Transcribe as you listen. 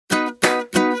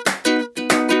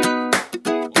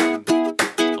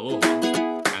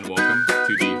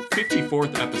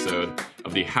24th episode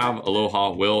of the Have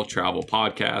Aloha Will Travel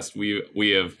podcast. We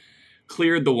have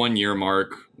cleared the 1 year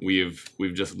mark. We've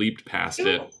just leaped past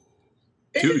it.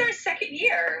 This is our second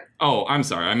year. Oh, I'm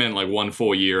sorry. I meant like 1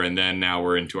 full year, and then now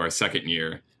we're into our second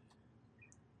year.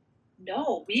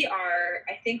 No,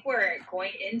 I think we're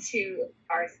going into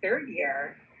our third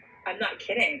year. I'm not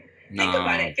kidding. No. Think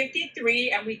about it.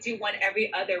 53, and we do one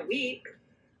every other week.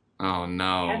 Oh,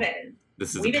 no. Kevin,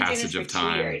 this is we've a been doing passage this of for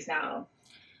time. 2 years now.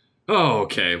 Oh,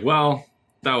 okay. Well,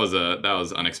 that was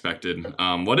unexpected.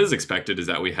 What is expected is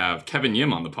that we have Kevin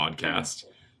Yim on the podcast.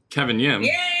 Kevin Yim.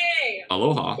 Yay!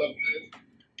 Aloha.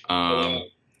 Hello.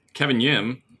 Kevin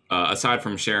Yim, aside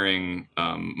from sharing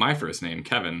my first name,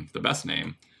 Kevin, the best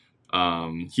name,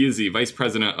 he is the vice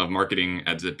president of marketing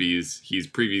at Zippy's. He's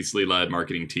previously led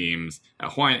marketing teams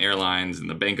at Hawaiian Airlines and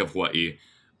the Bank of Hawaii.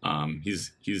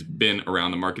 He's been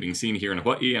around the marketing scene here in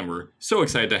Hawaii, and we're so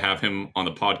excited to have him on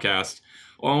the podcast.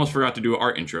 Oh, I almost forgot to do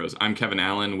our intros. I'm Kevin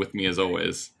Allen, with me as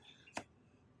always.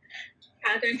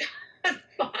 Catherine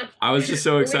Fox. I was just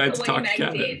so with excited to Hawaii talk to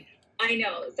Magazine. Kevin. I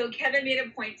know. So Kevin made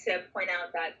a point to point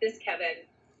out that this Kevin,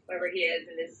 whoever he is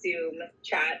in this Zoom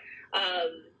chat,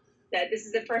 that this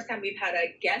is the first time we've had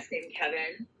a guest named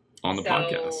Kevin. On the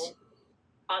podcast.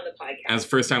 On the podcast. And it's the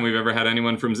first time we've ever had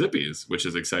anyone from Zippy's, which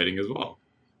is exciting as well.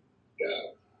 Yeah.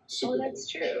 Oh, that's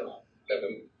true.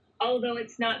 Kevin. Although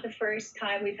it's not the first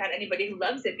time we've had anybody who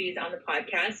loves Zippy's on the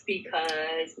podcast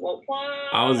because, well,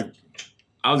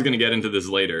 I was going to get into this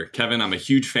later. Kevin, I'm a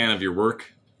huge fan of your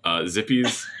work.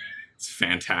 Zippy's, it's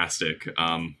fantastic.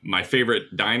 My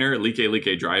favorite diner, Like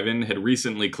Drive-In, had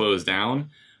recently closed down.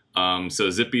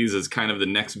 So Zippy's is kind of the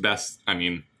next best. I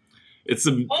mean,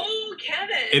 Oh,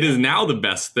 Kevin! It is now the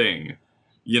best thing.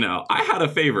 You know, I had a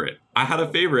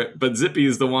favorite, but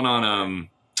Zippy's, the one on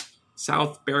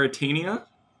South Baratania.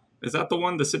 Is that the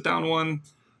one, the sit-down one?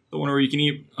 The one where you can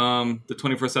eat the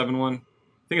 24/7 one?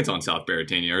 I think it's on South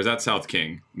Baratania, or is that South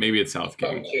King? Maybe it's South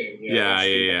King.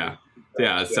 Yeah,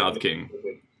 it's South King.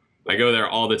 I go there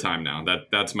all the time now.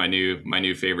 That's my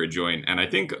new favorite joint. And I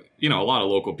think, a lot of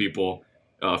local people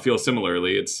feel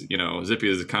similarly. It's,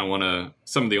 Zippy's is kind of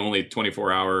some of the only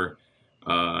 24-hour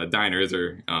diners,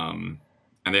 and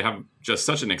they have just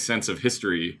such an extensive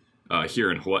history here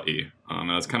in Hawaii.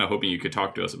 And I was kind of hoping you could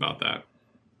talk to us about that.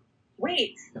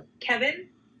 Wait, Kevin,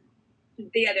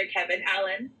 the other Kevin,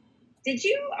 Allen, did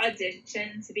you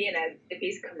audition to be in a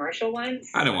Zippy's commercial once?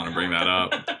 I don't want to bring that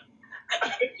up.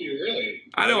 Did you really?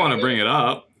 I don't want to bring it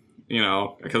up,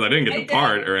 because I didn't get the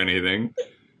part or anything.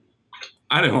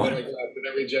 I don't Oh want. my God!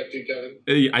 Did I reject you,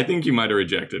 Kevin? I think you might have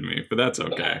rejected me, but that's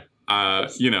okay.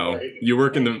 Sorry. You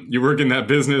work in that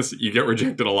business, you get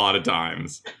rejected a lot of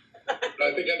times.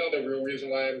 I think I know the real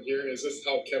reason why I'm here. Is this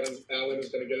how Kevin Allen is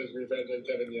going to get his revenge on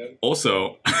Kevin Yim?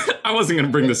 Also, I wasn't going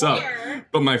to bring this up,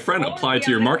 but my friend applied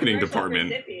to your marketing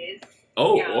department.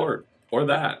 Oh, Yeah. or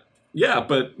that. Yeah,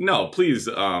 but no, please.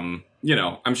 I'm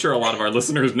sure a lot of our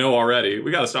listeners know already.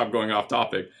 We got to stop going off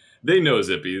topic. They know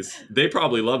Zippy's. They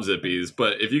probably love Zippy's.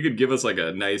 But if you could give us like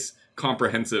a nice,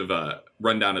 comprehensive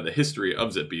rundown of the history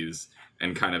of Zippy's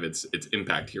and kind of its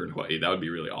impact here in Hawaii, that would be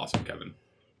really awesome, Kevin.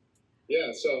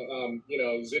 Yeah. So,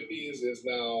 Zippy's is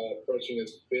now approaching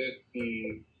its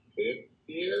 55th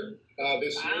year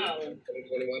this year, Wow.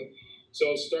 2021.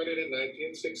 So it started in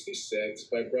 1966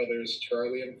 by brothers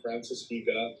Charlie and Francis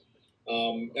Higa.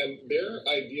 And their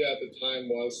idea at the time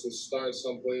was to start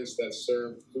someplace that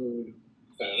served food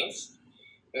fast.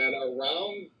 And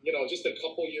around, just a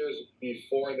couple years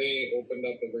before they opened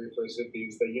up the very first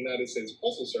Zippy's, the United States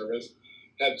Postal Service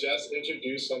had just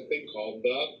introduced something called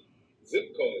the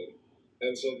zip code.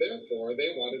 And so therefore,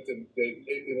 they wanted to,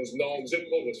 it was known, zip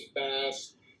code was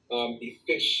fast,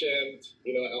 efficient,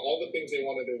 all the things they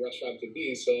wanted their restaurant to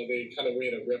be. So they kind of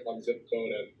made a rip on zip code,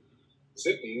 and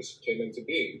Zippy's came into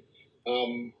being.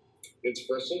 Its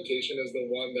first location is the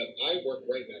one that I work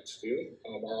right next to.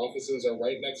 Our offices are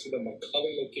right next to the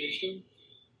McCully location.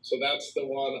 So that's the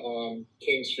one on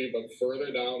King Street, but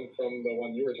further down from the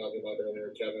one you were talking about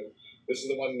earlier, Kevin. This is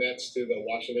the one next to the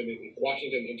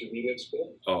Washington Intermediate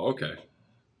School. Oh, okay.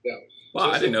 Yeah.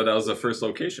 Wow, I didn't know that was the first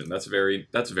location. That's very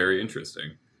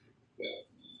interesting. Yeah.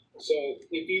 So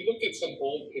if you look at some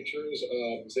old pictures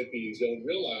of Zippy's, you'll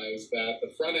realize that the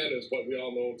front end is what we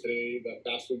all know today, the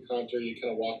fast food counter. You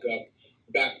kind of walk up.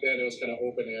 Back then, it was kind of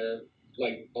open air,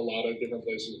 like a lot of different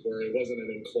places where it wasn't an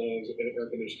enclosed,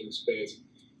 air-conditioned space.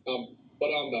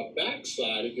 But on the back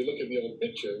side, if you look at the old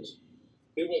pictures,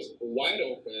 it was wide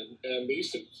open, and they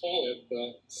used to call it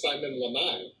the Simon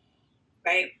Lanai.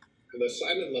 Right. And the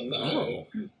Simon Lanai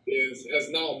has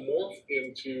now morphed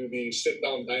into the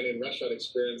sit-down dine-in restaurant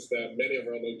experience that many of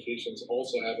our locations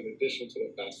also have in addition to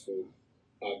the fast food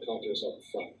counters up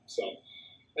front. So,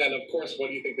 and of course, what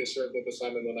do you think they served at the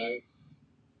Simon Lanai?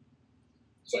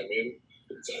 Simon.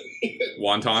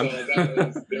 Wonton. So that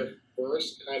was their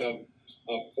first kind of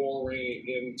foray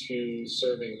into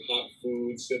serving hot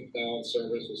food, sit-down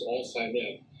service was all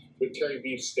Simon with terry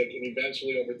beef stick, and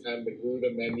eventually over time they grew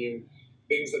the menu.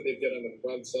 Things that they did on the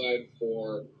front side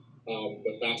for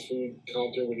the fast food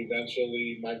counter would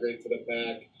eventually migrate to the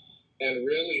back. And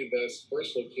really, this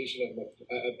first location of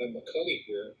at McCully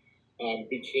here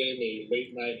became a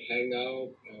late night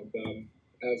hangout. And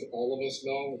as all of us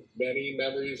know, many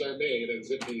memories are made at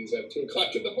Zippy's at 2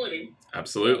 o'clock in the morning.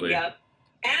 Absolutely. Yep.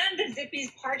 And the Zippy's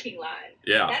parking lot.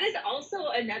 Yeah. That is also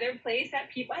another place that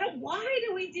people, why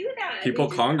do we do that? People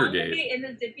we congregate in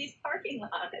the Zippy's parking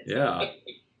lot. Yeah.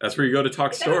 That's where you go to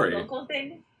talk is story. That a local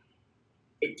thing?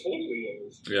 It totally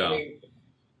is. Yeah. I mean,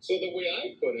 so the way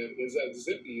I put it is that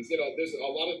Zippy's, there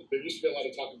used to be a lot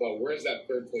of talk about where's that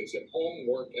third place? You have home,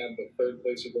 work, and the third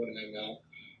place you're going to hang out.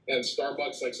 And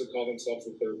Starbucks likes to call themselves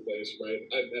the third place, right?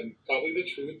 And probably the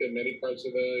truth in many parts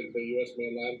of the U.S.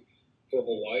 mainland. For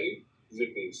Hawaii,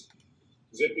 Zippy's.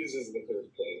 Zippy's is the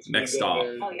third place. Next stop.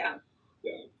 Oh, yeah.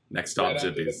 Yeah. Next stop, right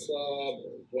Zippy's. The club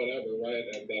or whatever, right?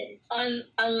 And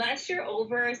unless you're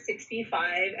over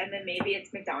 65, and then maybe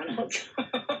it's McDonald's.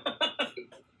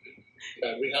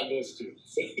 Yeah, we have those too.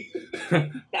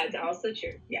 That's also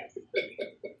true. Yes.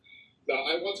 No,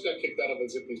 I once got kicked out of a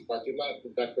Zippy's parking lot.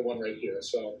 In fact, the one right here.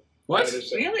 So what?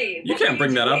 Really? You can't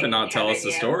bring that up and not tell us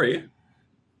the story.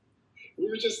 We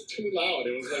were just too loud.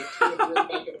 It was like 2 or 3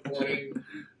 o'clock in the morning.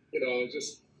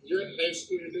 Just you're in high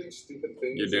school, you're doing stupid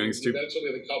things. You're doing stupid.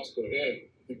 Eventually, the cops go, "Hey,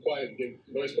 be quiet, give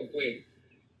noise complaint."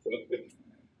 So,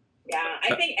 yeah,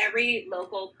 I think every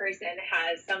local person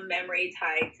has some memory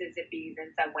tied to Zippy's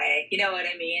in some way. You know what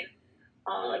I mean?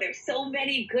 Oh, there's so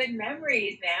many good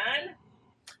memories, man.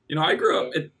 I grew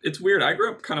up, it's weird. I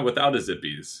grew up kind of without a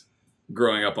Zippy's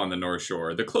growing up on the North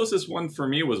Shore. The closest one for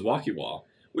me was Waukee,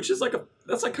 which is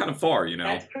that's kind of far,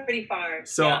 That's pretty far.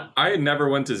 So yeah. I never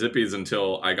went to Zippy's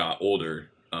until I got older.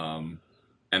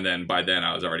 And then by then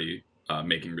I was already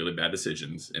making really bad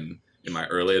decisions in my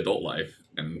early adult life.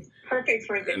 And perfect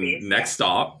for Zippy's. Next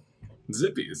stop,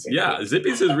 Zippy's. Yeah,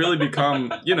 Zippy's has really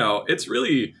become,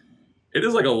 it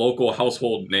is like a local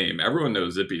household name. Everyone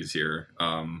knows Zippy's here.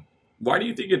 Why do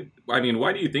you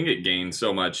think it gained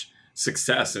so much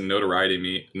success and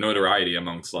notoriety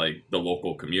amongst like the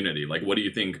local community? Like, what do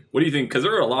you think? Because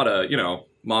there were a lot of,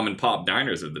 mom and pop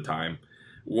diners at the time.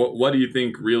 What do you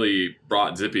think really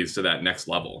brought Zippy's to that next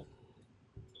level?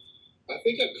 I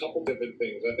think a couple different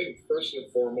things. I think first and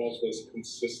foremost was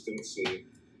consistency.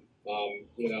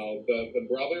 The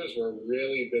brothers were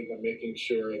really big on making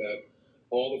sure that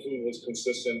all the food was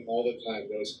consistent all the time.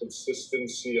 There was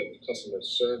consistency of customer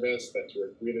service, that you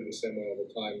were greeted the same way all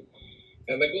the time.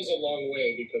 And that goes a long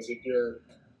way, because if you're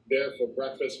there for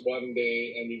breakfast one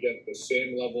day and you get the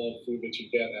same level of food that you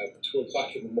get at 2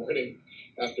 o'clock in the morning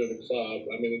after the club,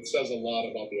 I mean, it says a lot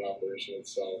about the operation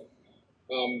itself.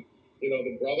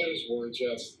 The brothers were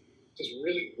just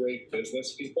really great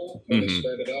business people when they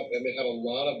started up, and they had a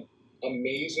lot of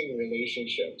amazing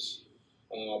relationships.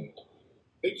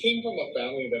 They came from a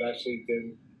family that actually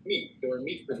did meat. They were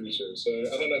meat producers. So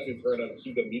I don't know if you've heard of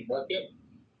Huga Meat Market,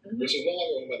 which is no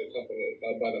longer owned by the company,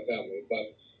 by the family,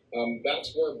 but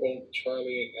that's where both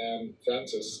Charlie and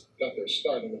Francis got their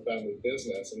start in the family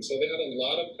business. And so they had a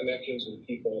lot of connections with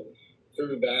people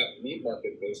through that meat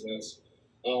market business.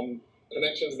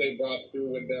 Connections they brought through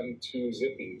with them to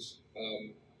Zippy's.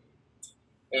 And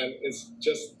it's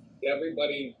just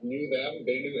everybody knew them.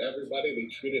 They knew everybody. They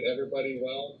treated everybody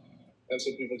well. And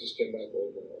so people just came back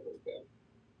over and over again.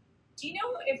 Do you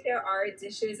know if there are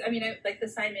dishes? I mean, like the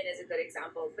Simon is a good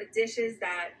example, but dishes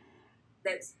that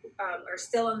are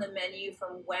still on the menu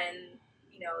from when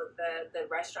the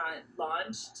restaurant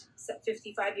launched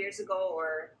 55 years ago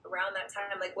or around that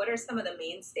time. Like, what are some of the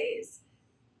mainstays?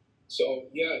 So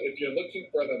yeah, if you're looking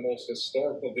for the most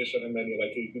historical dish on the menu,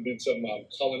 like you can do some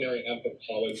culinary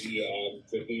anthropology on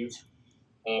Zippy's,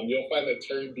 you'll find the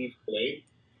terry beef flake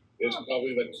is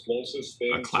probably the closest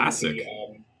thing. A classic.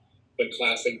 To the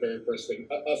classic very first thing.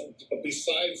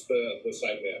 Besides the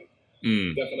Simon.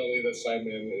 Definitely the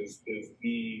Simon is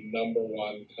the number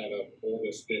one kind of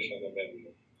oldest dish on the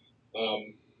menu.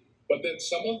 But then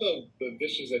some of the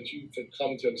dishes that you could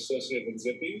come to associate with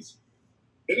Zippy's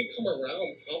didn't come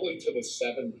around probably to the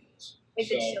 70s. Like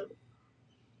the chili?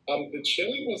 The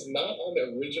chili was not on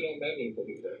the original menu,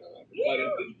 believe it or not. But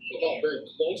it did come out very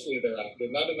closely thereafter.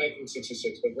 Not in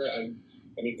 1966, but I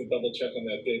need to double check on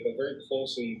that date, but very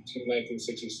closely to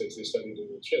 1966 they started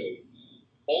doing the chili.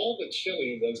 All the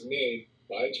chili was made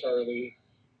by Charlie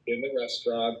in the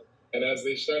restaurant. And as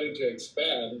they started to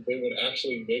expand, they would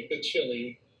actually make the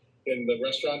chili in the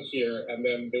restaurant here, and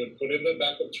then they would put it in the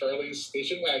back of Charlie's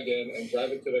station wagon and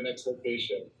drive it to the next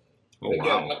location. Oh, Again,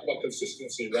 wow. talk about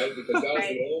consistency, right? Because that was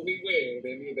the only way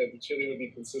they knew that the chili would be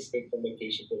consistent from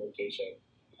location to location.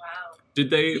 Wow. Did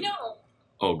they? You know,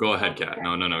 Oh, go ahead, Kat.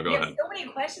 No, go we have ahead. so many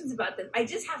questions about this. I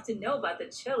just have to know about the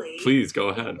chili. Please, go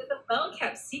ahead. It's a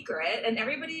well-kept secret, and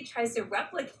everybody tries to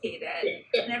replicate it.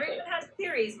 And everyone has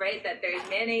theories, right? That there's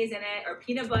mayonnaise in it or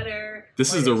peanut butter.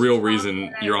 This is the real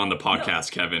reason you're on the podcast,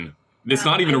 Kevin. It's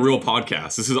not even a real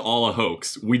podcast. This is all a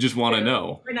hoax. We just want to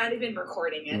know. We're not even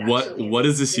recording it. What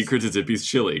is the secret to Zippy's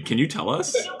chili? Can you tell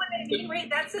us? You know what I mean, right?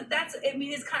 That's I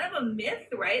mean, it's kind of a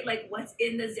myth, right? Like, what's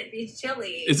in the Zippy's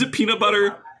chili? Is it peanut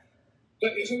butter?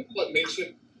 But isn't what makes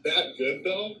it that good,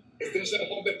 though? Is there's that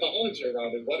whole mythology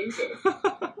around it. What is it?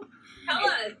 Tell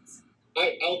us.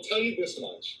 I'll tell you this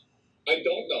much. I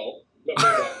don't know.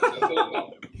 I don't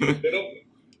know. They don't.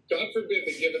 God forbid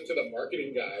they give it to the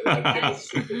marketing guy. Like, give a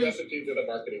secret recipe to the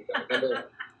marketing guy. Number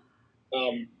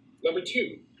one. Number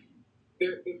two.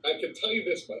 I can tell you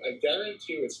this much. I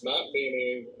guarantee you it's not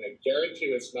mayonnaise, and I guarantee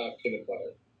you it's not peanut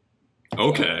butter.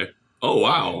 Okay. Oh,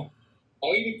 wow.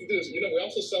 All you need to do is, we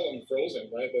also sell them frozen,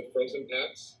 right? The frozen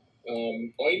packs.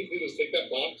 All you need to do is take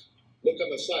that box, look on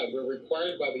the side. We're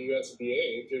required by the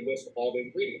USDA to list all the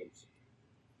ingredients.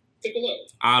 Take a look.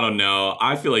 I don't know.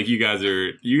 I feel like you guys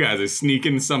are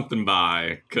sneaking something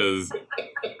by, because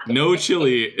no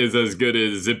chili is as good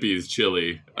as Zippy's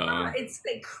chili. It's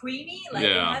like creamy, like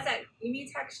yeah. It has that creamy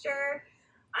texture.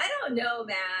 I don't know,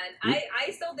 man.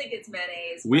 I still think it's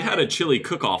mayonnaise. We had a chili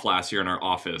cook-off last year in our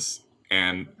office,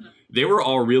 and they were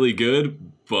all really good,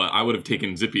 but I would have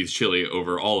taken Zippy's chili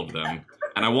over all of them.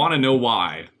 And I want to know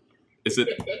why.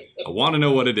 I want to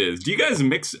know what it is. Do you guys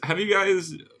have you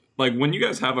guys, like, when you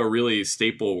guys have a really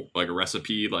staple, like, a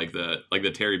recipe, like the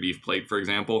Terry beef plate, for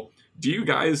example, do you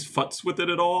guys futz with it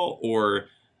at all? Or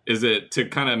is it to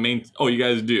kind of oh, you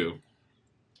guys do?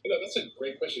 That's a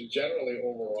great question. Generally,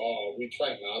 overall, we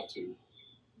try not to.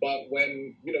 But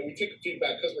when, we take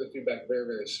customer feedback very,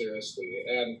 very seriously.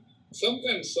 And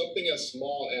sometimes something as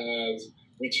small as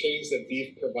we changed the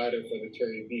beef provider for the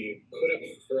Terry beef could have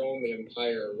thrown the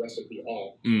entire recipe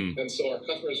off. And so our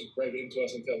customers write into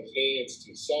us and tell us, hey, it's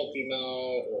too salty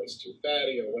now, or it's too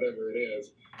fatty, or whatever it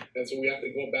is. And so we have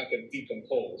to go back and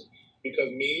decompose,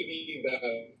 because maybe that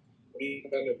beef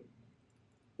vendor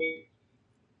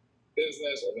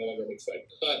business or no longer makes that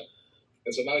cut.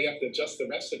 And so now you have to adjust the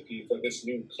recipe for this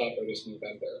new cut or this new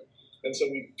vendor. And so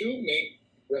we do make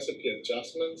recipe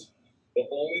adjustments, but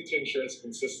only to ensure its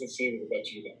consistency with what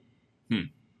you know.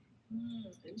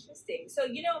 Interesting. So,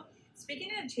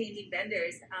 speaking of changing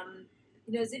vendors,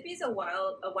 Zippy's a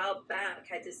while back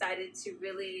had decided to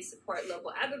really support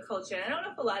local agriculture. And I don't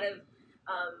know if a lot of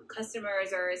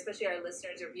customers, or especially our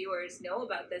listeners or viewers, know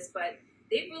about this, but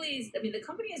the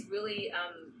company is really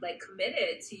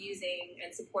committed to using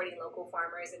and supporting local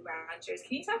farmers and ranchers.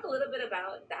 Can you talk a little bit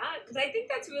about that? Because I think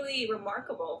that's really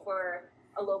remarkable for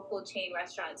a local chain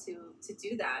restaurant to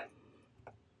do that.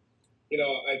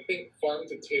 I think farm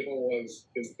to table is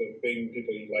the thing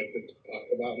people like to talk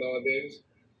about nowadays.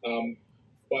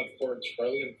 But for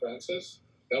Charlie and Francis,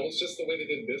 that was just the way they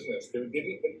did business. They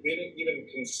didn't even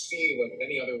conceive of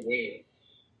any other way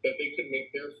that they could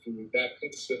make their food that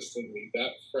consistently,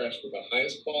 that fresh, with the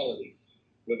highest quality,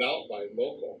 without buying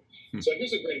local. So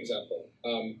here's a great example.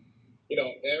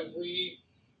 Every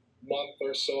month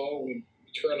or so, we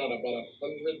turn on about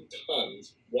 100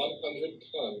 tons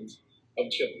of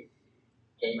chili.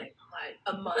 Okay? Oh my God,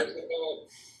 a month?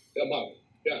 A month,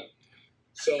 yeah.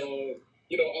 So,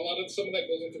 some of that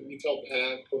goes into retail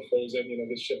pack for frozen,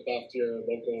 gets shipped off to your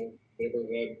local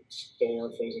neighborhood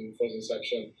store, frozen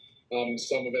section.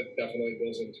 Some of it definitely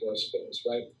goes into our stores,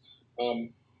 right?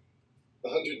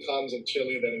 100 tons of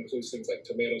chili, that includes things like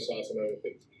tomato sauce and other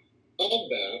things. Of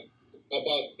that,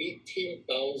 about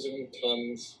 18,000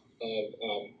 tons of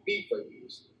beef are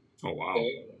used. Oh, wow.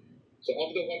 Okay? So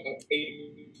of the 100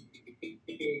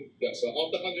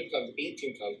 tons,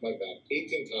 18 tons, my bad,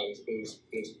 18 tons is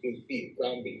beef,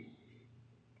 ground beef.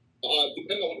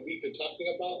 Depending on what week you're talking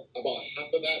about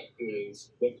half of that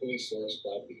is locally sourced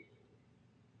ground beef.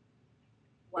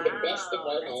 Wow, to the best of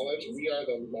our knowledge, we are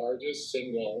the largest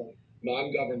single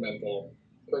non-governmental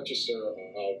purchaser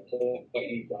of whole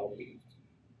Hawaii ground beef.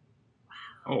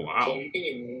 Oh, wow. So you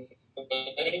can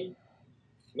get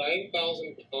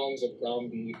 9,000 pounds of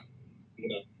ground beef,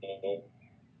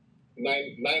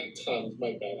 9 tons,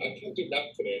 my bad. I can't do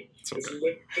math today. It's okay. It's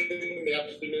late in the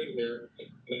afternoon here, and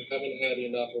I haven't had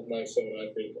enough of my soda,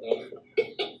 I think.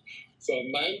 So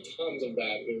 9 tons of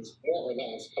that is more or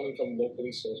less coming from locally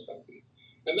sourced coffee.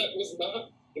 And that was not,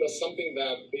 something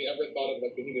that they ever thought of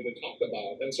like they needed to talk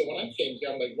about. And so when I came here,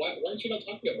 I'm like, why aren't you not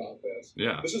talking about this?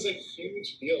 Yeah. This is a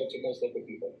huge deal to most local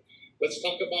people. Let's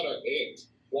talk about our eggs.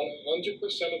 100%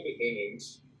 of the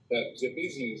eggs that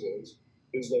Zippy's uses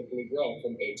is locally grown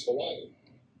from Eggs Hawaii.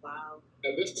 Wow.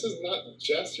 And this is not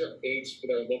just your eggs for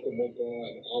their local mocha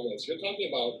and omelets. You're talking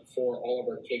about for all of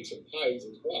our cakes and pies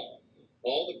as well.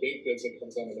 All the baked goods that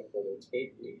comes out of the Whole Foods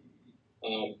Bakery.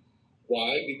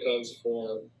 Why? Because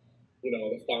for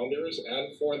the founders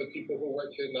and for the people who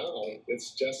work here now,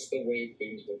 it's just the way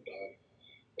things were done.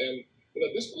 And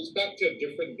this goes back to a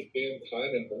different day and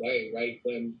time in Hawaii, right?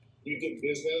 When you did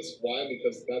business, why?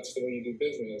 Because that's the way you do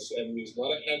business, and there's a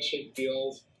lot of handshake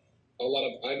deals. A lot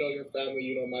of I know your family,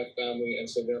 you know my family, and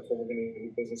so therefore we're going to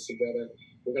do business together.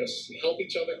 We're going to help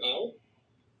each other out.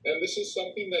 And this is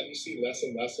something that you see less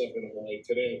and less of in Hawaii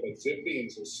today, but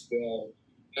Zippy's is still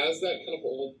has that kind of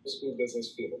old school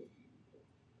business feel.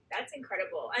 That's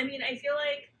incredible. I mean, I feel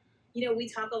like, we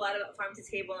talk a lot about farm to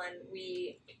table, and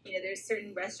there's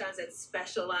certain restaurants that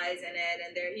specialize in it,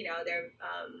 and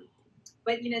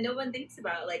but no one thinks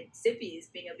about like Zippy's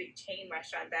being a big chain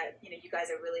restaurant that, you guys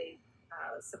are really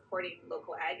supporting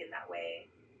local ag in that way.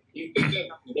 You think that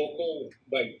local,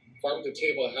 like farm to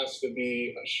table has to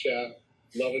be a chef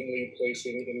lovingly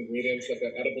placing ingredients like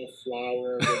an edible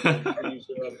flower with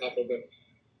freezer on top of it.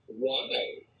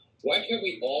 Why? Why can't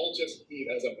we all just eat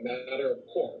as a matter of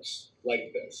course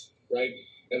like this, right?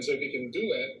 And so if you can do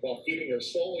it while feeding your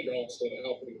soul, you're also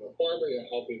helping the farmer, you're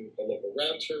helping the local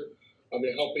rancher,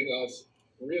 you're helping us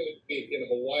really in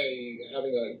Hawaii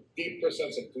having a deeper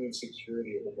sense of food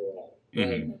security overall.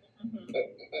 Right? Mm-hmm.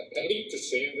 I hate to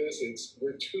say this,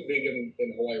 we're too big in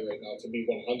Hawaii right now to be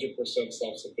 100%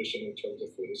 self-sufficient in terms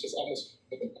of food. It's just almost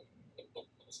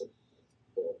impossible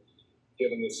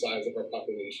given the size of our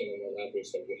population and the land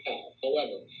base that we have.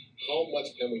 However, how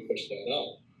much can we push that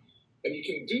up? And you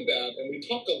can do that, and we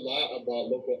talk a lot about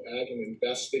local ag and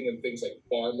investing in things like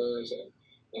farmers and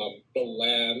the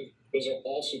land. Those are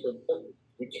all super important.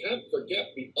 We can't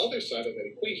forget the other side of that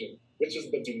equation, which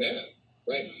is the demand,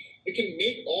 right? You can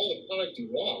make all the product you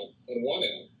want on one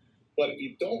end, but if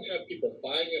you don't have people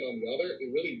buying it on the other,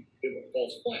 it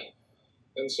falls flat.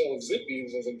 And so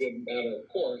Zippy's is a good matter, of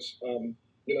course.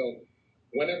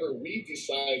 Whenever we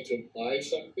decide to buy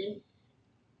something,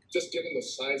 just given the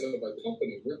size of our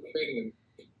company, we're creating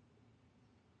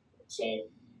so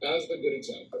as the good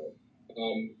example.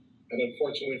 And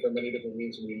unfortunately, for many different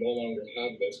reasons, we no longer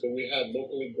have this, but we had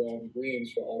locally grown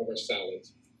greens for all of our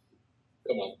salads.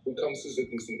 Come on, who comes to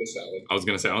Zippy's to eat a salad? I was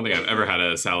going to say, I don't think I've ever had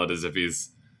a salad at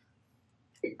Zippy's.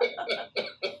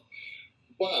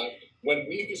 But when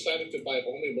we decided to buy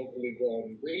only locally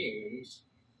grown greens,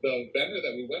 the vendor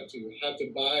that we went to had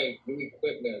to buy new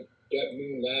equipment, get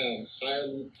new land, hire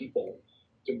new people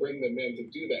to bring them in to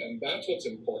do that. And that's what's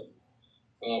important.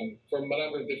 For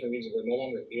whatever different reasons, we're no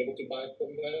longer able to buy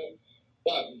from them.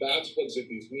 But that's what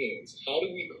Zippy's means. How do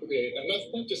we create, and that's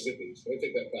not just Zippy's, let me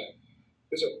take that back.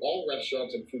 These are all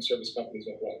restaurants and food service companies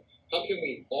as well. How can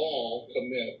we all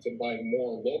commit to buy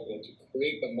more local to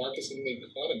create the markets in the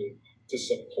economy to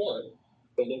support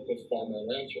the local farmer and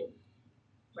rancher?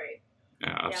 Right.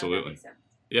 Yeah, absolutely.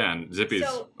 Yeah, and Zippy's.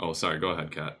 Oh, sorry. Go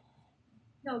ahead, Kat.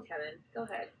 No, Kevin. Go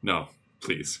ahead. No,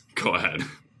 please go ahead.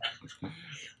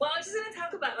 Well, I was just going to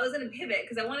talk about. I was going to pivot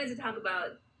because I wanted to talk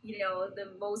about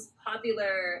the most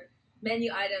popular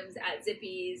menu items at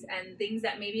Zippy's and things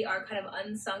that maybe are kind of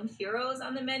unsung heroes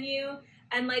on the menu.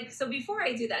 And so before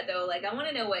I do that though, I want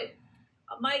to know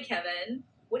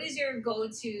what is your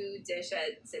go-to dish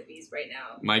at Zippy's right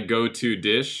now? My go-to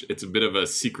dish, it's a bit of a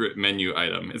secret menu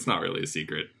item. It's not really a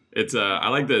secret. It's I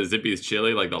like the Zippy's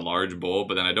chili, like the large bowl,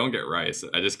 but then I don't get rice.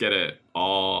 I just get it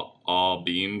all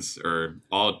beans or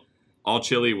all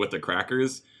chili with the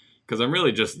crackers because I'm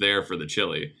really just there for the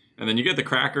chili. And then you get the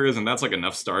crackers, and that's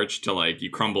enough starch to you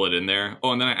crumble it in there.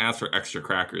 Oh, and then I ask for extra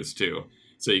crackers too.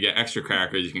 So you get extra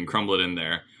crackers, you can crumble it in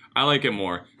there. I like it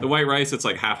more. The white rice, it's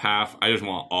half. I just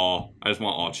want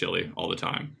all chili all the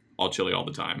time. All chili all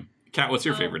the time. Kat, what's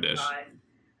your favorite dish?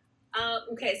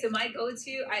 Okay, so my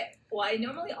go-to, I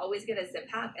normally always get a zip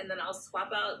pack, and then I'll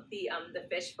swap out the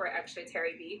fish for extra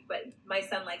terry beef. But my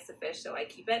son likes the fish, so I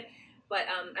keep it. But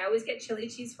I always get chili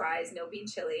cheese fries, no bean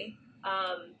chili.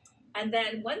 And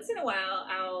then once in a while,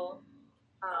 I'll,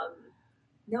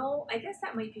 no, I guess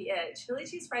that might be it. Chili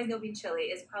cheese fries, no bean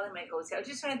chili is probably my go-to. I was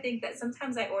just trying to think that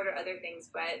sometimes I order other things,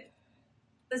 but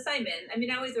the Simon,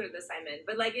 I always order the Simon.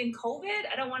 But in COVID,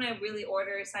 I don't want to really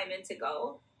order Simon to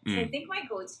go. So I think my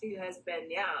go-to has been,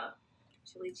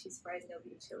 Chili cheese fries, no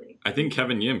beef chili. I think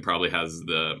Kevin Yim probably has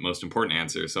the most important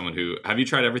answer. Someone who have you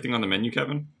tried everything on the menu,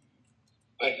 Kevin?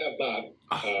 I have not.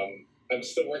 I'm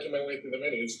still working my way through the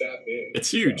menu. It's that big.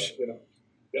 It's huge. So, you know,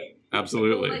 yeah.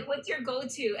 Absolutely. Well, like, what's your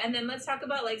go-to? And then let's talk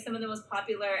about like some of the most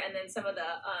popular, and then some of the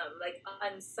like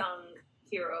unsung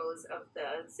heroes of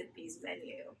the Zippy's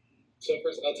menu. So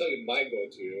first, I'll tell you my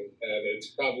go-to, and it's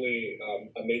probably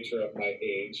a nature of my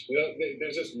age. You know,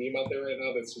 there's this meme out there right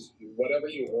now that's just whatever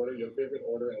you order, your favorite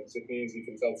order at Zippy's, you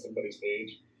can tell somebody's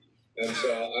age. And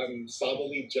so I'm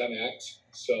solidly Gen X,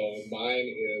 so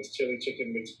mine is chili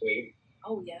chicken mixed plate.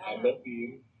 Oh yeah. No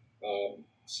bean,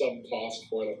 some tossed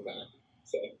foil of mac.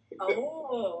 So.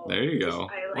 Oh. There you go.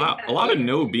 I like wow, that. a lot of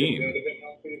no bean. It's a bit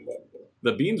healthy, but-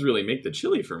 The beans really make the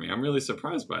chili for me. I'm really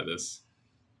surprised by this.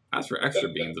 As for extra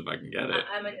beans, if I can get it.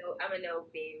 I'm a no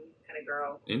bean kind of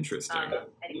girl. Interesting.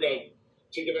 Anyway.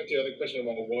 To get back to the other question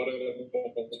about what are the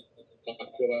most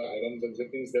popular items at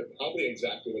Zippy's, they're probably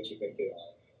exactly what you think they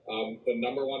are. The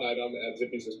number one item at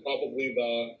Zippy's is probably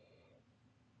the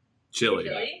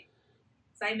Chili.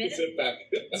 Simon? Zip Pack.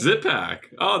 Zip Pack.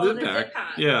 Oh, the Zip Pack. Zip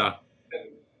Pack. Yeah.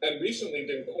 And recently,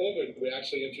 during COVID, we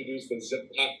actually introduced the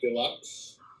Zip Pack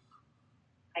Deluxe.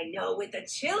 I know, with the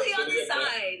chili on the Chili, yeah.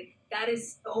 side. That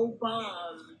is so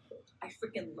bomb. I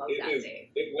freaking love that thing.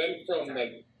 It went from Sorry.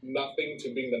 like nothing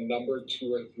to being the number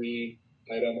 2 or 3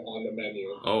 item on the menu.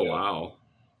 Oh, Yeah. wow.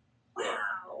 Wow.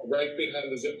 Right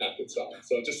behind the Zip Pack itself.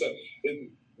 So just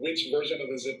which version of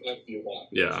the Zip Pack do you want?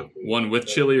 Yeah. basically? One with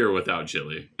So- chili or without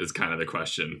chili is kind of the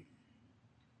question.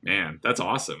 Man, that's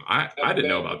awesome. I And didn't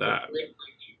know then about that.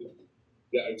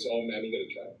 Yeah, it's all man. You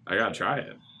gotta try it. I gotta try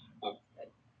it.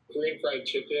 Korean fried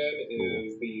chicken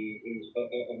is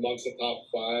amongst the top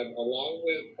 5, along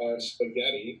with our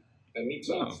spaghetti and meat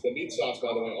sauce. Oh. The meat sauce, by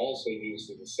the way, also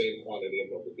uses the same quantity of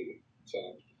local beef. So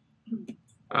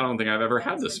I don't think I've ever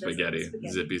had the spaghetti,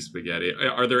 Zippy spaghetti.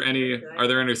 Are there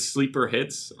any sleeper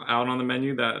hits out on the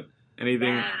menu that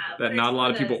anything Yeah, that but not it's a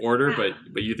lot of for people the- order, yeah.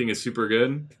 but you think is super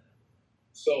good?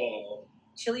 So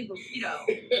Chili burrito.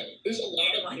 there's a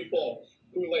lot of people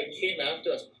who like came after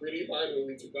us pretty hard when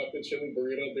we took up the chili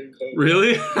burrito during COVID.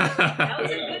 Really?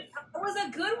 That was a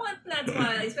good one. That's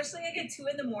why, especially like at 2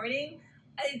 a.m.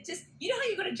 I just, you know how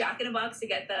you go to Jack in the Box to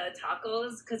get the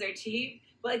tacos because they're cheap,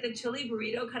 but like the chili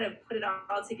burrito kind of put it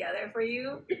all together for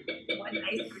you in one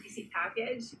nice greasy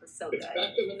package. It was so It's good.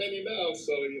 back in the menu now,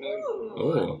 so you know Ooh.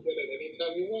 Oh. you can get it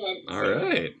anytime you want. All So,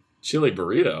 right. Chili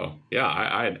burrito. Yeah,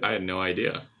 I had no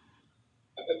idea.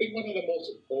 I think one of the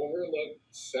most overlooked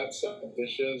sets of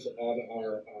dishes on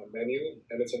our menu,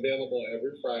 and it's available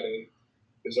every Friday,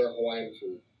 is our Hawaiian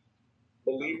food.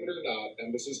 Believe it or not,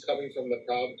 and this is coming from the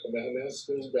proud Kamehameha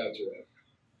Schools graduate,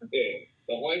 the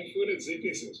Hawaiian food at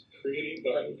Zippy's is pretty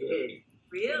darn good.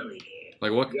 Really?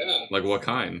 Like what? Yeah. Like what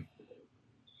kind?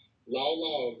 Lau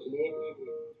lau, kalua,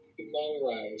 long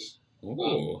rice.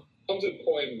 Ooh. Comes in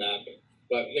poi and mac,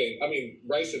 but hey, I mean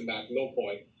rice and mac, no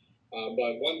poi.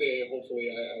 But one day, hopefully,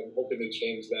 I'm hoping to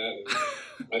change that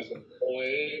and buy some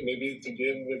poi, maybe to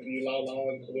give with the lau lau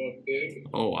and kalua pig.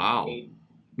 Oh wow.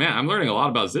 Man, I'm learning a lot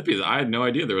about Zippy's. I had no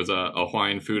idea there was a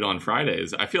Hawaiian food on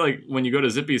Fridays. I feel like when you go to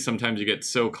Zippy's, sometimes you get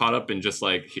so caught up in just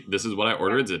like, this is what I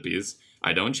order at Zippy's.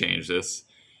 I don't change this.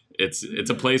 It's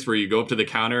a place where you go up to the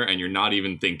counter and you're not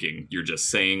even thinking. You're just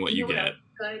saying what you know get.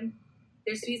 Good.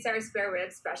 Their sweet sour spare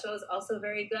rib special is also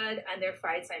very good, and their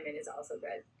fried salmon is also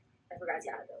good. I forgot to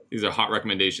add those. These are hot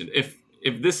recommendations.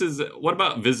 If this is, what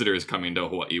about visitors coming to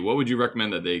Hawaii? What would you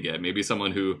recommend that they get? Maybe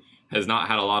someone who has not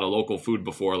had a lot of local food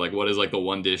before. Like, what is like the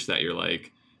one dish that you're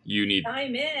like, you need?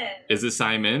 Salmon. Is it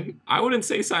Simon? I wouldn't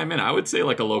say Simon. I would say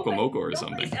like a local moco or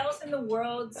something. Nobody else in the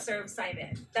world serves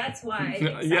salmon. That's why. I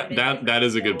think Yeah, salmon that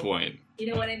is a good so- point. You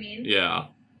know what I mean? Yeah.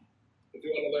 If you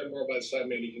want to learn more about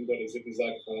Simon, you can go to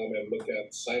zippys.com and look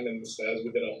at Simon Says. We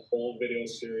did a whole video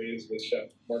series with Chef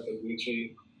Mark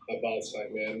Aguchi about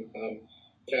Simon.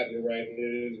 Kat, you're right. It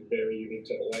is very unique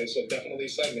to Hawaii. So definitely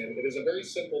Simon. It is a very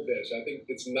simple dish. I think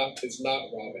it's not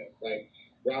ramen. Like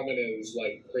ramen is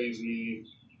like crazy,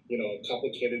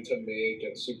 complicated to make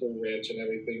and super rich and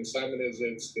everything. Simon is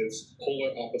its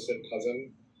polar opposite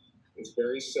cousin. It's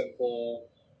very simple.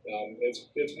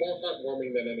 It's more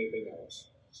heartwarming than anything else.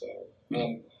 So,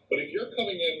 but if you're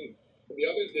coming in, the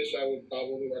other dish I would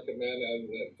probably recommend,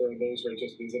 for those who are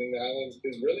just visiting the islands,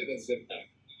 is really the Zip Pack.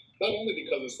 Not only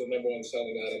because it's the number one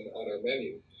selling item on our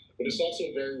menu, but it's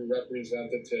also very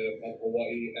representative of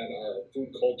Hawaii and our food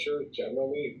culture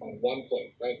generally on one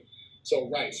plate, right? So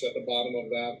rice at the bottom of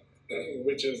that,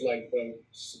 which is like the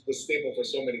staple for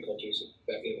so many cultures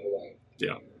that in Hawaii.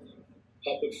 Yeah.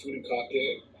 Topped with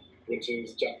furikake, which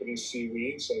is Japanese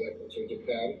seaweed, so that comes from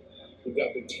Japan. We've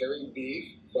got the teriyaki beef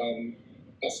from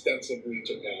ostensibly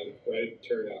Japan, right?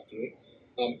 Teriyaki.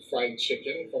 Fried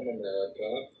chicken from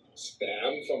America,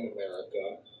 spam from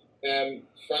America, and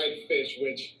fried fish,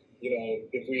 which,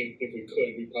 if we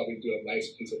could, we'd probably do a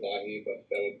nice piece of ahi, but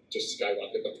that would just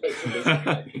skyrocket the price of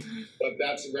this. But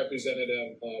that's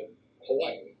representative of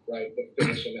Hawaii, right? The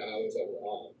fish and the islands that we're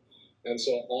on. And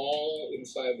so all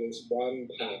inside this one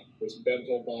pack, this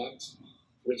bento box,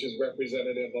 which is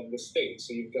representative of the state.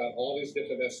 So you've got all these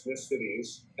different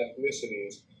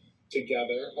ethnicities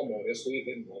together harmoniously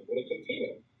in one little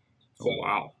container. So, oh,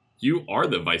 wow. You are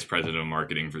the vice president of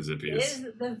marketing for Zippy's. Is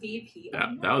the VP.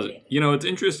 That was, it's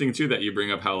interesting too that you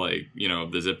bring up how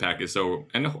the Zip Pack is so,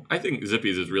 and I think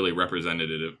Zippy's is really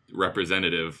representative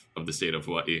of the state of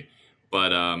Hawaii.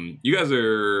 But you guys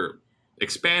are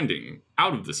expanding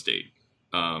out of the state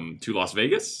to Las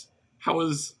Vegas. How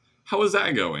is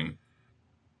that going?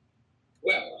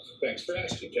 Well, thanks for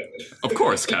asking, Kevin. Of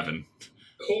course, Kevin.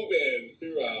 COVID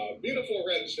threw a beautiful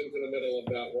wrench into the middle of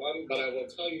that one, but I will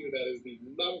tell you that is the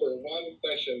number one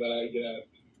question that I get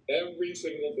every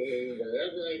single day,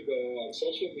 wherever I go, on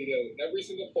social media. Every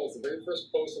single post, the very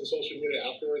first post on social media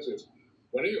afterwards is,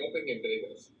 when are you opening in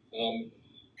Vegas?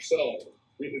 So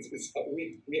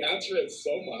we answer it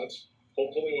so much.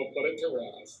 Hopefully we'll put it to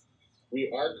rest.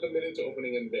 We are committed to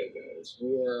opening in Vegas.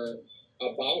 We were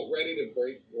about ready to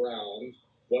break ground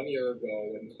 1 year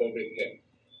ago when COVID hit.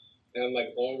 And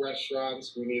like all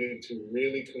restaurants, we needed to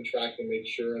really contract and make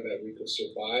sure that we could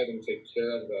survive and take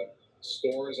care of the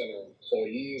stores and our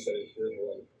employees that are here in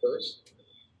Hawaii first.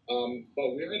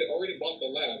 But we had already bought the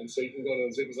land, so you can go to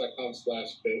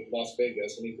zippys.com/Las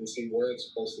Vegas and you can see where it's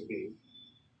supposed to be.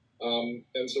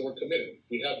 And so we're committed.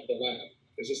 We have the land.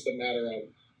 It's just a matter of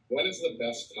when is the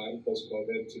best time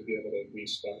post-COVID to be able to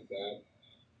restart that.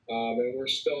 And we're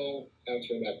still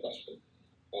answering that question,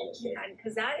 honestly.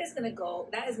 Because that is going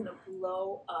to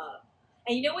blow up.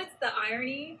 And you know what's the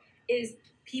irony is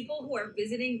people who are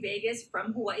visiting Vegas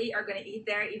from Hawaii are going to eat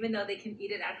there even though they can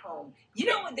eat it at home. You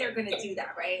know what they're going to do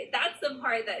that, right? That's the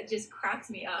part that just cracks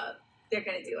me up. They're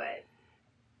going to do it.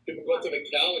 People go to the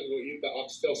Cal and go eat the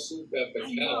oxtail soup at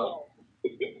the Cal.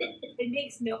 It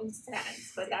makes no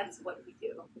sense, but that's what we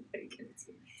do. What are you going to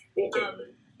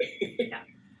do? Yeah.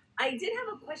 I did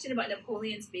have a question about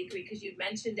Napoleon's Bakery because you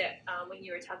mentioned it when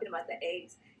you were talking about the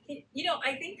eggs.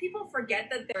 I think people forget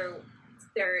that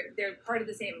they're part of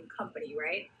the same company,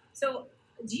 right? So,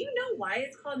 do you know why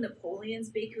it's called Napoleon's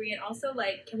Bakery? And also,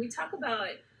 can we talk about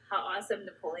how awesome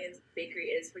Napoleon's Bakery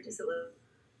is for just a little?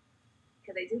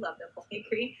 Because I do love Napoleon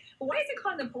Bakery. But why is it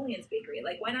called Napoleon's Bakery?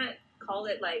 Why not call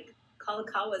it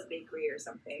Kalakawa's Bakery or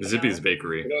something? Zippy's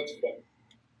Bakery. That's fun.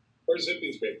 Or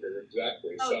Zippy's Bakery,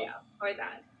 exactly. Oh, yeah, or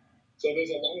that. So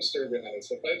there's a long story behind it.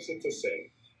 Suffice it to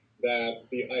say that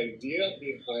the idea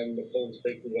behind Napoleon's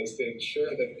Bakery was to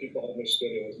ensure that people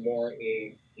understood it was more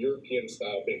a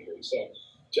European-style bakery. So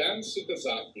Jan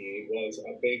Sukazaki is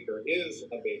a baker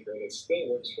that still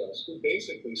works for us, who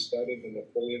basically started the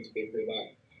Napoleon's Bakery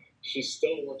line. She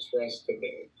still works for us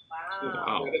today.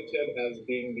 Wow. She's credited as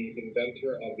being the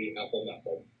inventor of the apple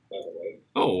knuckle, by the way.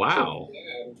 Oh, wow.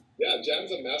 So,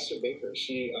 Jan's a master baker.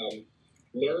 She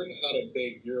learned how to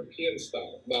bake European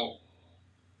style. Now,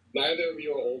 neither of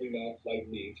you are old enough like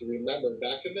me to remember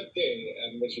back in the day,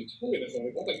 and when she told me this, I'm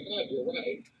like, oh my God, you're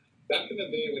right. Back in the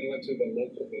day when you went to the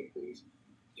local bakeries,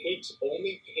 cakes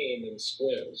only came in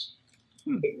squares.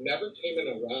 It never came in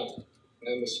a round.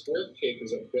 And the square cake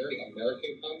is a very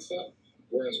American concept,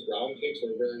 whereas round cakes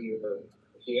were very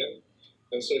European.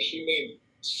 And so she made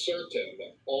certain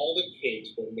that all the cakes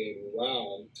were made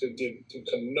round to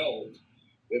connote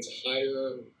its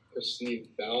higher perceived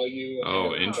value.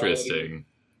 Oh, interesting.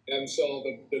 Quality. And so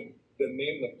the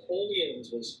name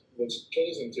Napoleon's was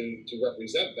chosen to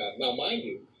represent that. Now, mind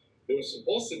you, it was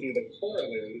supposed to be the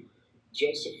corollary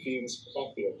Josephine's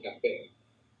Coffee or Cafe.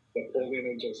 Napoleon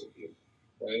and Josephine,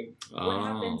 right? What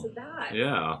happened to that?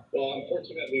 Yeah. Well,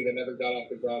 unfortunately, they never got off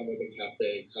the ground with the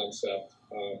cafe concept.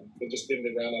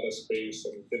 They ran out of space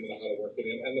and didn't know how to work it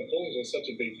in. And Napoleon's was such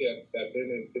a big hit that they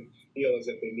didn't feel as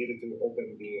if they needed to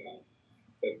open the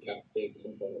cafe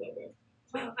component of it.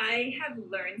 Wow, I have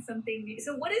learned something new.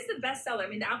 So what is the bestseller? I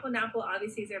mean, the Apple Napple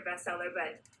obviously is their bestseller,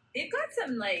 but they've got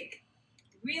some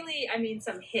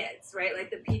some hits, right? Like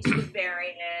the Peach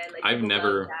Bavarian. I've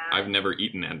never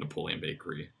eaten at Napoleon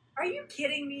Bakery. Are you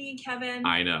kidding me, Kevin?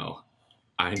 I know.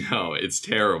 It's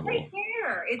terrible. Right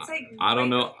there. It's I don't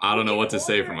know what to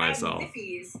say for myself.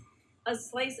 Zippy's, a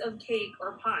slice of cake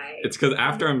or pie. It's because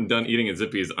after I'm done eating at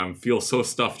Zippy's, I feel so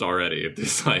stuffed already.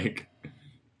 It's like.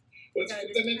 What's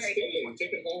the next day?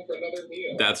 Take it home for another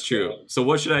meal. That's true. So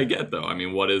what should I get though? I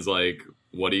mean, what is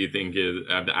What do you think is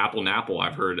the Apple Napple?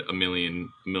 I've heard a million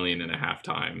and a half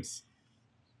times.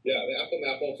 Yeah, the Apple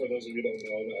Napple, for those of you who don't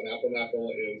know, an Apple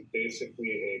Napple is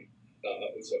basically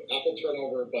it's an apple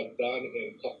turnover, but done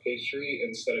in puff pastry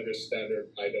instead of your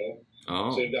standard pie dough.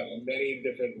 Oh. So you've got many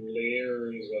different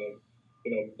layers of,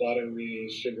 buttery,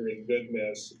 sugary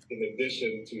goodness in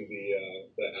addition to the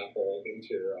apple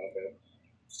interior of it.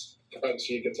 It's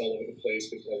crunchy, it gets all over the place,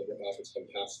 gets all over your mouth. It's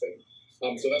fantastic.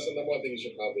 So that's the number one thing you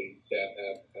should probably get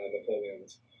at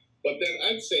Napoleon's. But then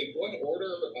I'd say go and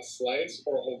order a slice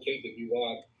or a whole cake if you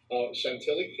want.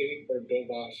 Chantilly cake or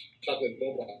chocolate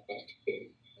Dobash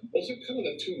cake. Those are kind of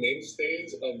the two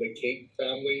mainstays of the cake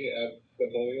family at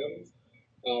Napoleon's.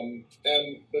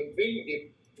 And the thing,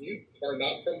 if you are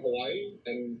not from Hawaii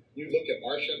and you look at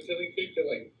our Chantilly cake, you're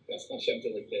like, that's not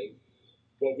Chantilly cake.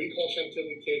 What we call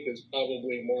Chantilly cake is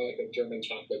probably more like a German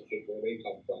chocolate cake where they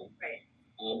come from. Right.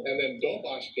 And then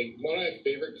Dobash cake, one of my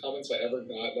favorite comments I ever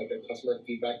got, like a customer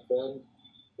feedback form,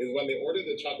 is when they ordered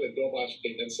the chocolate Dobash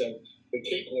cake and said the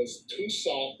cake was too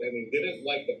soft and they didn't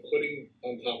like the pudding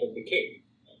on top of the cake.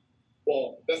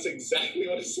 Well, that's exactly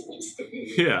what it's supposed to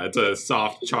be. Yeah, it's a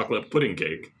soft chocolate pudding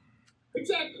cake.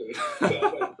 Exactly.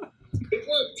 So, it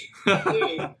worked.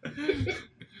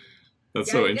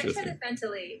 That's so I interesting. never tried the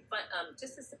Chantilly, but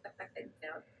just a second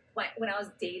note. When I was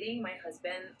dating my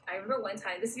husband, I remember one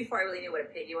time, this is before I really knew what a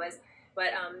piggy was,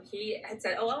 but he had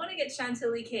said, I want to get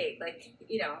Chantilly cake, like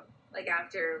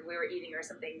after we were eating or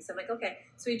something. So I'm like, okay.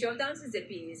 So we drove down to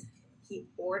Zippy's. He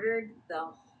ordered the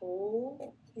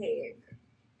whole cake,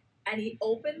 and he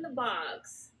opened the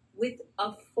box with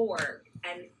a fork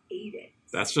and ate it.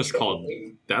 That's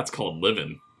called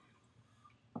living.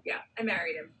 Yeah, I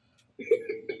married him.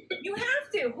 You have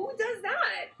to. Who does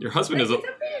that? Your husband It's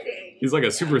amazing. He's like a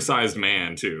supersized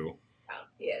man too. Oh,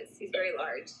 he is. He's very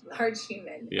large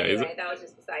human. Yeah, anyway, that was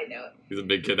just a side note. He's a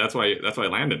big kid. That's why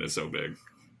Landon is so big.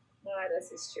 No,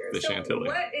 this is true. The Chantilly.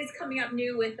 What is coming up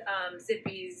new with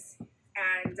Zippy's?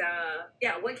 And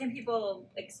what can people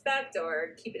expect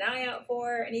or keep an eye out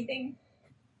for? Anything?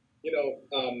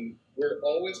 We're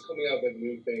always coming out with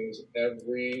new things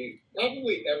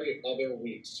probably every other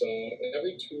week. So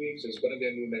every 2 weeks there's going to be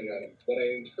a new menu item. What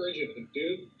I encourage you to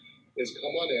do is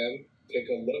come on in, take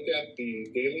a look at the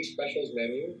daily specials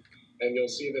menu, and you'll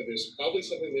see that there's probably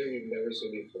something there you've never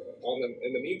seen before.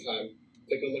 In the meantime,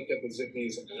 take a look at the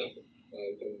Zippy's app.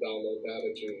 You can download that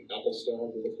at your Apple Store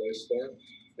or Google Play Store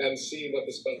and see what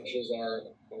the specials are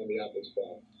on the app as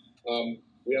well.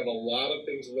 We have a lot of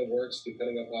things in the works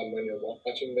depending upon when you're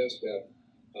watching this. We have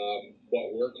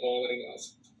what we're calling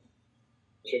us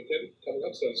chicken coming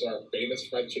up. So it's our famous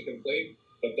fried chicken plate,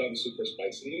 but done super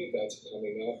spicy. That's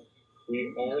coming up.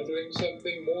 We are doing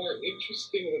something more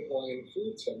interesting with Hawaiian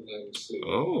food sometime soon.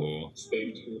 Oh.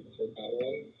 Stay tuned for that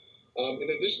one. In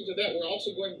addition to that, we're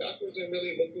also going backwards and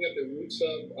really looking at the roots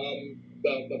of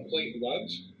the plate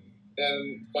lunch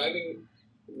and finding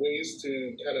ways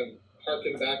to kind of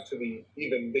harken back to the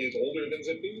even days older than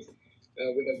Zippy's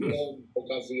with a good old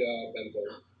Okazia bento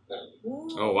pack.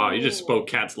 Oh wow, you just spoke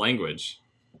Kat's language.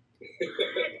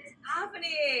 What's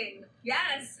happening?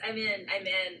 Yes, I'm in.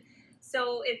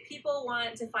 So if people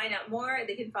want to find out more,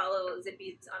 they can follow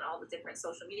Zippy's on all the different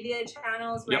social media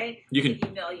channels, right? Yep. You can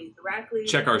email you directly.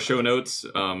 Check our show notes.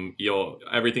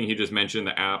 Everything he just mentioned,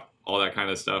 the app, all that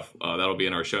kind of stuff, that'll be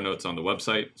in our show notes on the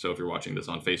website. So if you're watching this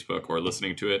on Facebook or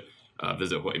listening to it,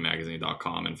 visit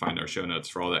HawaiiMagazine.com and find our show notes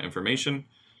for all that information.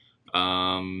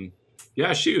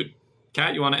 Shoot.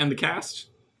 Kat, you want to end the cast?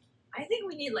 I think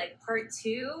we need part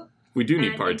 2. We do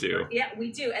need part 2. Yeah,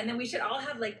 we do. And then we should all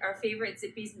have our favorite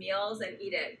Zippy's meals and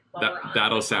eat it while we're on.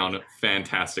 That'll sound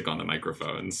fantastic on the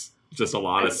microphones. Just a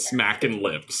lot of smacking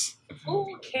lips.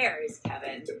 Who cares,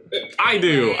 Kevin? I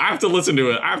do. I have to listen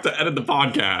to it. I have to edit the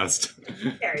podcast.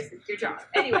 Who cares? It's your job.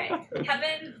 Anyway,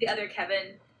 Kevin, the other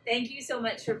Kevin, thank you so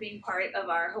much for being part of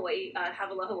our Hawaii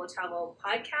Have Aloha We'll Travel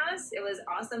podcast. It was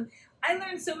awesome. I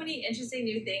learned so many interesting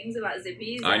new things about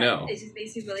Zippy's. I know. It just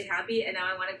makes me really happy. And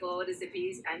now I want to go to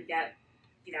Zippy's and get,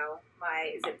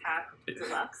 my Zip Pack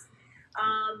Deluxe.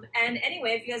 And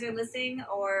anyway, if you guys are listening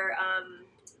or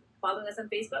following us on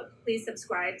Facebook, please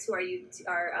subscribe to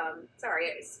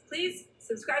please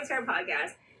subscribe to our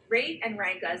podcast, rate and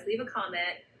rank us, leave a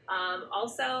comment.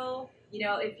 Also,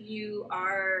 if you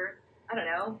are,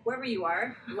 wherever you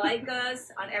are, like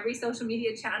us on every social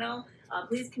media channel.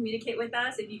 Please communicate with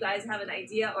us. If you guys have an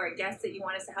idea or a guest that you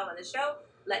want us to have on the show,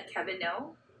 let Kevin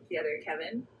know. The other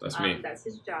Kevin. That's me. That's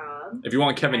his job. If you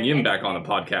want Kevin Yim back on the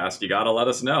podcast, you got to let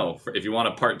us know. If you want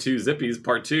a part 2 Zippy's,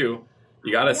 part 2,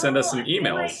 You got to send us some I feel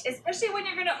emails. like, especially when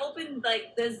you're gonna open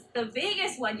like the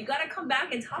Vegas one, you got to come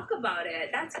back and talk about it.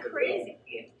 That's crazy.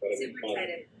 Super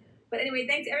excited. But anyway,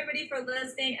 thanks everybody for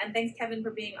listening, and thanks Kevin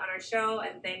for being on our show,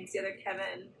 and thanks the other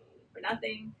Kevin for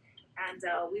nothing. And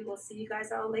we will see you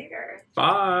guys all later.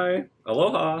 Bye.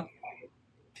 Aloha.